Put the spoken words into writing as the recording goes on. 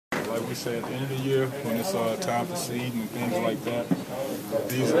like we said, at the end of the year, when it's time for seeding and things like that,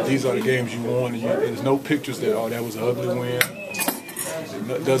 these are the games you won. There's no pictures that, oh, that was an ugly win.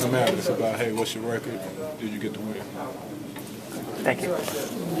 It doesn't matter. It's about, hey, what's your record? Did you get the win? Thank you.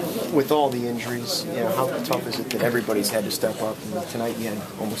 With all the injuries, how tough is it that everybody's had to step up? And tonight you had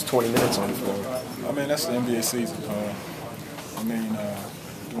almost 20 minutes on the floor. I mean, that's the NBA season.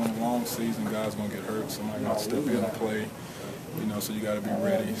 During a long season, guys going to get hurt. Somebody got to step in and play. So you got to be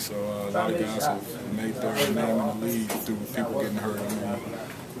ready. So a lot of guys have made their name in the league through people getting hurt.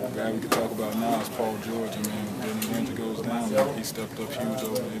 The guy we could talk about now is Paul George. When the injury goes down, he stepped up huge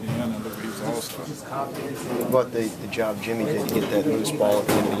over Indiana. He was all-star. What about the job Jimmy did to get that loose ball at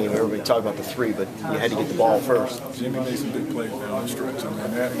the end of the game? Everybody talked about the three, but you had to get the ball first. Jimmy made some big plays down the stretch.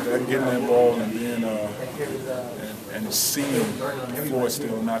 Getting that ball and then and seeing the floor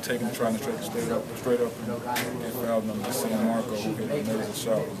still, not trying to take it straight up and get fouled. And just seeing Marco who hit an amazing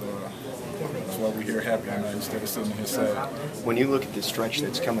shot that's why we're here happy tonight instead of sitting on his side. When you look at the stretch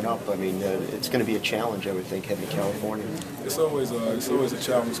that's coming up, it's going to be a challenge, I would think, heading to California. It's always a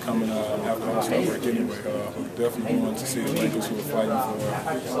challenge coming after All-Star break anyway. We definitely want to see the Lakers who are fighting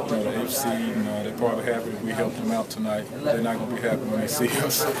for the 8th seed, and they're probably happy that we helped them out tonight. They're not going to be happy when they see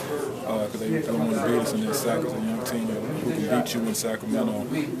us because they don't want to beat us in their sack as a young team who can beat you in Sacramento.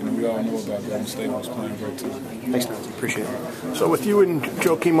 We all know about Golden State was playing great too. Thanks, man. Appreciate it. So with you and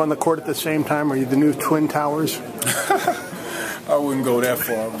Joakim on the court at the same time, are you the new Twin Towers? I wouldn't go that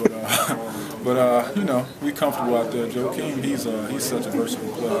far, but we comfortable out there. Joakim, he's such a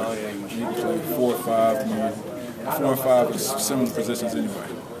versatile player. He can play 4 or 5. 4 and 5 is similar positions anyway.